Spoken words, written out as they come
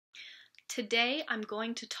Today I'm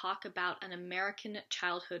going to talk about an American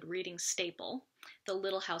childhood reading staple, the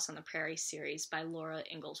Little House on the Prairie series by Laura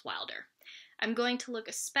Ingalls Wilder. I'm going to look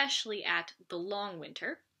especially at The Long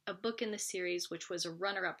Winter, a book in the series which was a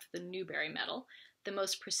runner-up for the Newbery Medal, the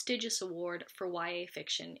most prestigious award for YA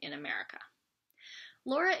fiction in America.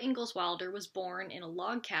 Laura Ingalls Wilder was born in a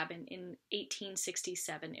log cabin in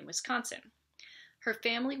 1867 in Wisconsin. Her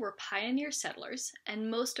family were pioneer settlers,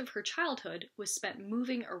 and most of her childhood was spent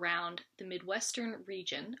moving around the Midwestern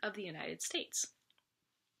region of the United States.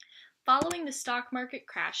 Following the stock market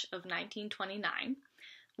crash of 1929,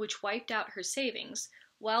 which wiped out her savings,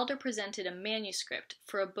 Wilder presented a manuscript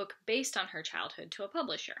for a book based on her childhood to a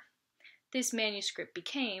publisher. This manuscript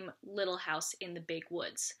became Little House in the Big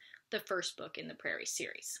Woods, the first book in the Prairie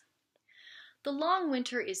series. The Long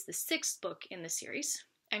Winter is the sixth book in the series,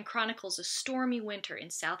 and chronicles a stormy winter in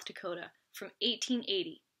South Dakota from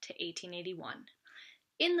 1880 to 1881.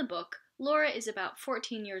 In the book, Laura is about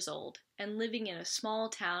 14 years old and living in a small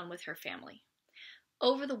town with her family.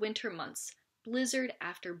 Over the winter months, blizzard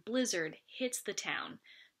after blizzard hits the town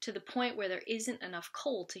to the point where there isn't enough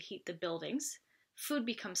coal to heat the buildings, food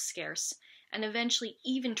becomes scarce, and eventually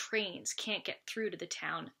even trains can't get through to the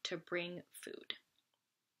town to bring food.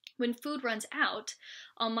 When food runs out,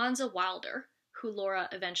 Almanza Wilder, who Laura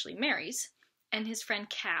eventually marries, and his friend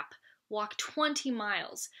Cap walk 20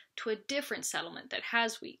 miles to a different settlement that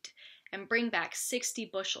has wheat and bring back 60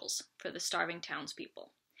 bushels for the starving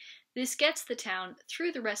townspeople. This gets the town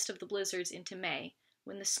through the rest of the blizzards into May,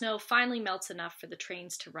 when the snow finally melts enough for the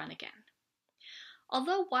trains to run again.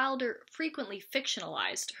 Although Wilder frequently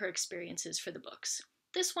fictionalized her experiences for the books,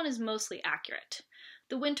 this one is mostly accurate.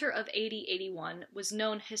 The winter of 80-81 was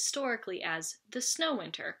known historically as the Snow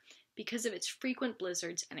Winter because of its frequent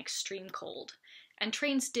blizzards and extreme cold, and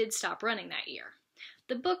trains did stop running that year.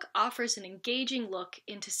 The book offers an engaging look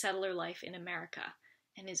into settler life in America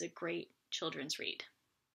and is a great children's read.